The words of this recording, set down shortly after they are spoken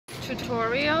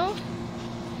tutorial.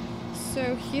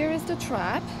 So here is the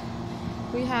trap.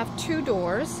 We have two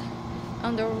doors.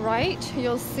 On the right,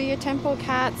 you'll see a Temple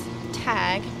Cat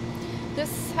tag.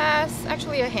 This has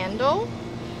actually a handle,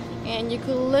 and you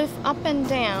could lift up and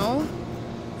down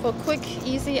for quick,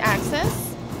 easy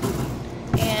access.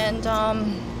 And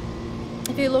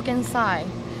if you look inside,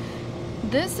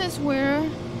 this is where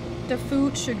the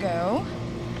food should go.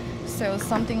 So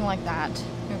something like that,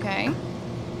 okay?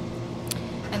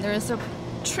 And there is a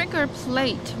trigger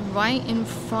plate right in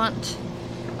front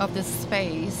of this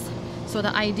space. So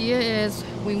the idea is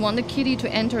we want the kitty to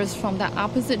enter from the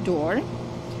opposite door,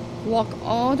 walk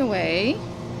all the way,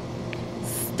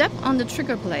 step on the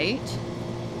trigger plate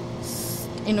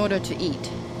in order to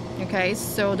eat. Okay,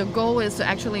 so the goal is to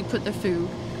actually put the food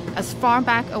as far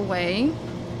back away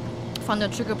from the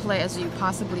trigger plate as you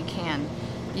possibly can.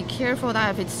 Be careful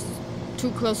that if it's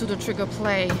too close to the trigger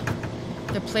plate,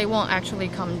 the plate won't actually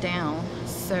come down.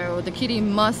 So the kitty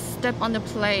must step on the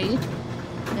plate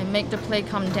and make the plate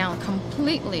come down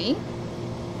completely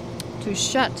to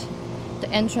shut the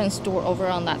entrance door over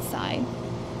on that side.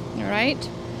 All right,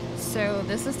 so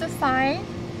this is the side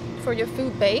for your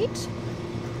food bait.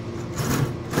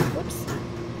 Whoops.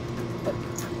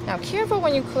 Now careful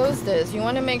when you close this. You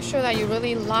want to make sure that you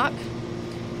really lock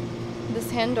this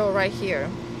handle right here.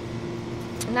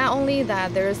 Not only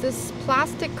that, there's this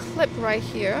plastic clip right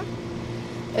here.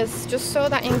 It's just so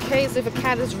that in case if a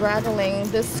cat is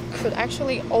rattling, this could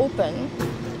actually open.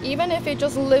 Even if it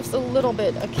just lifts a little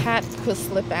bit, a cat could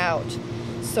slip out.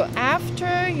 So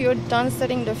after you're done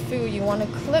setting the food, you want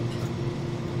to clip,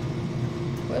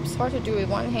 whoops, hard to do with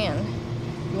one hand.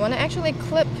 You want to actually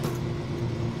clip,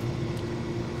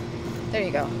 there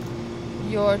you go,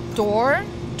 your door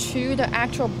to the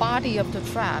actual body of the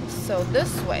trap. So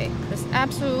this way, there's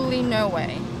absolutely no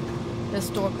way this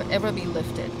door could ever be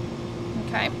lifted.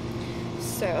 Okay,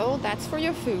 so that's for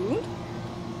your food.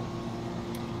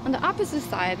 On the opposite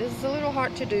side, this is a little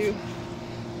hard to do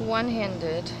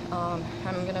one-handed. I'm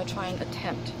gonna try and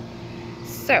attempt.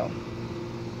 So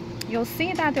you'll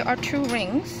see that there are two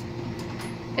rings.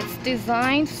 It's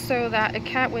designed so that a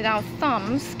cat without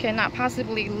thumbs cannot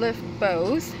possibly lift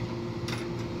both.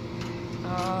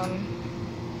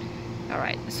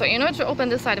 Alright, so in order to open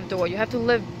this side of the door, you have to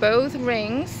lift both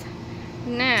rings.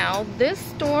 Now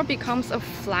this door becomes a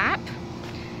flap.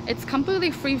 It's completely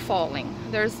free falling.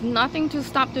 There's nothing to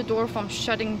stop the door from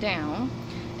shutting down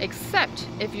except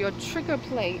if your trigger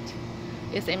plate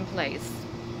is in place.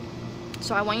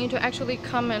 So I want you to actually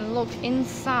come and look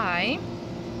inside.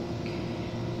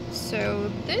 So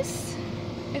this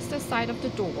is the side of the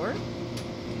door,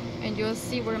 and you'll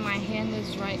see where my hand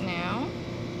is right now.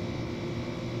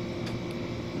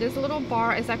 This little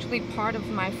bar is actually part of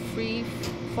my free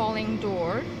falling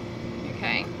door.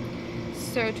 Okay,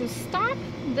 so to stop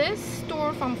this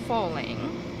door from falling,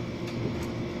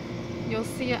 you'll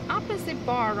see an opposite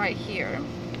bar right here.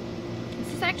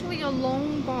 This is actually a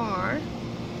long bar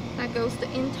that goes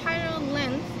the entire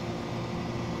length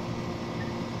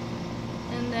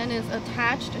and then is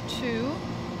attached to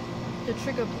the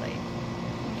trigger plate.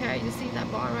 Okay, you see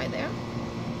that bar right there?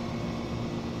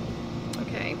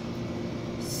 Okay,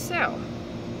 so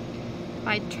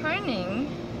by turning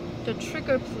the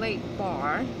trigger plate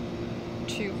bar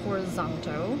to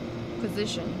horizontal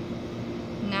position,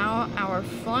 now our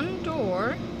front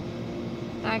door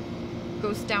that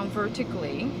goes down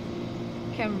vertically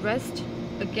can rest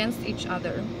against each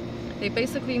other. They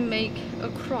basically make a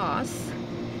cross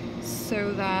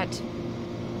so that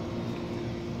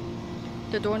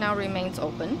the door now remains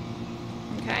open.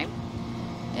 Okay,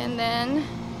 and then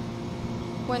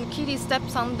when kitty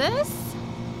steps on this,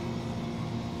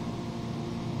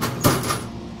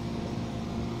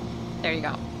 there you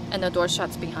go, and the door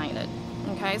shuts behind it.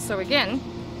 Okay, so again,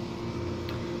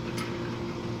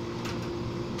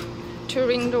 two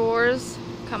ring doors,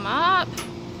 come up,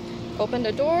 open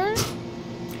the door.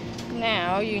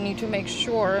 Now you need to make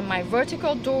sure my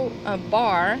vertical door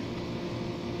bar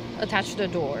attached to the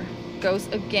door goes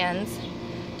against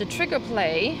the trigger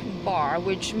plate bar,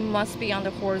 which must be on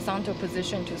the horizontal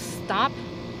position to stop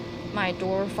my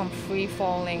door from free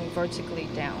falling vertically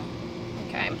down.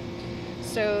 Okay,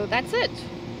 so that's it.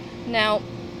 Now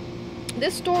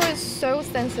this door is so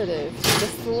sensitive. The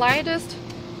slightest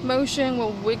motion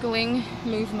or wiggling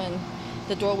movement,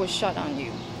 the door will shut on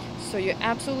you. So you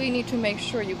absolutely need to make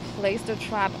sure you place the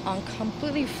trap on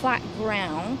completely flat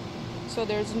ground so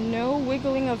there's no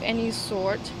wiggling of any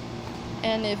sort.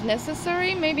 And if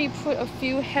necessary, maybe put a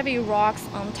few heavy rocks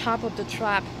on top of the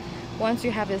trap once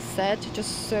you have it set,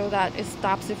 just so that it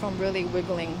stops it from really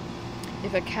wiggling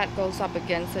if a cat goes up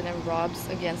against it and rubs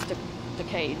against the the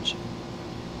cage.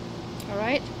 All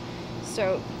right,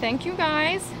 so thank you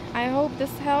guys. I hope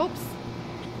this helps.